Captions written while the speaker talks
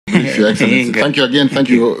brief, Your Excellency. Thank you again. Thank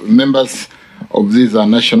you, members of this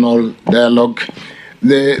national dialogue.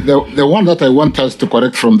 The one that I want us to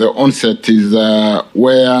correct from the onset is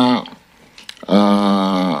where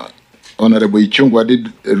Honorable Ichungwa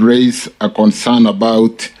did raise a concern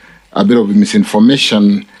about a bit of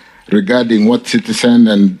misinformation regarding what Citizen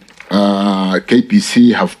and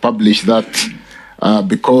KPC have published, that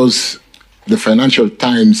because the Financial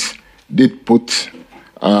Times did put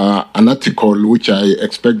an article which I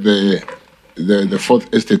expect the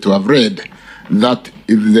Fourth Estate to have read, that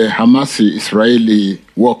if the Hamas-Israeli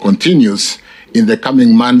war continues, in the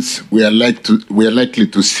coming months we are likely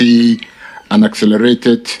to see an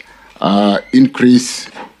accelerated increase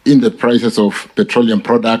in the prices of petroleum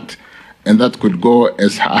product, and that could go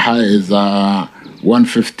as high as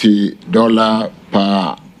 $150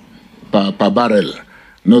 per barrel,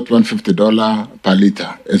 not $150 per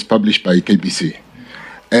liter, as published by KBC.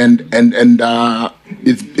 And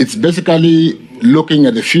it's basically looking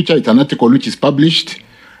at the future. It's an article which is published.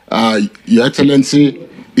 Your Excellency,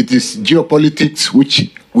 it is geopolitics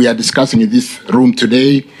which we are discussing in this room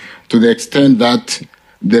today, to the extent that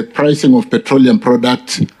the pricing of petroleum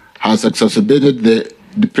products has exacerbated the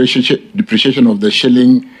depreciation of the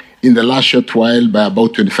shilling in the last short while by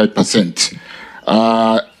about 25%.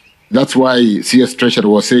 That's why CS Treasurer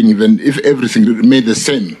was saying, even if everything remained the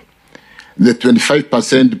same, the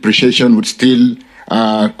 25% depreciation would still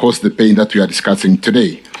cause the pain that we are discussing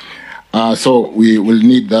today. So we will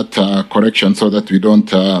need that correction so that we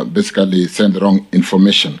don't basically send the wrong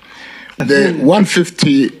information. The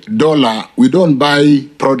 $150, we don't buy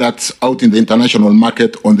products out in the international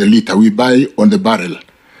market on the liter, we buy on the barrel.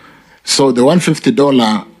 So the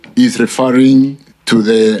 $150 is referring to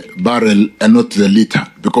the barrel and not to the liter,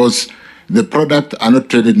 because the product are not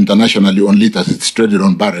traded internationally on liters, it's traded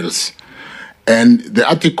on barrels. And the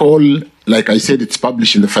article, like I said, it's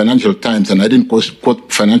published in the Financial Times, and I didn't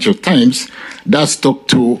quote Financial Times, does talk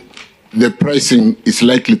to the pricing is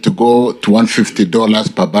likely to go to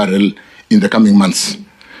 $150 per barrel in the coming months.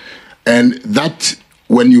 And that,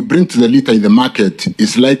 when you bring to the liter in the market,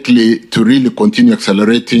 is likely to really continue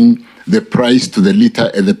accelerating the price to the liter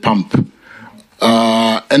at the pump.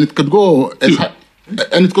 And it could go as high,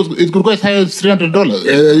 it could go as high as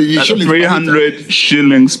 $300. 300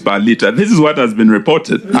 shillings per liter. This is what has been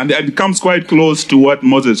reported. And it comes quite close to what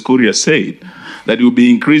Moses Kuria said, that it will be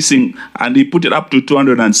increasing, and he put it up to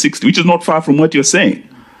 260, which is not far from what you're saying.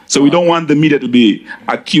 So we don't want the media to be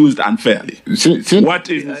accused unfairly. What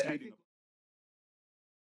is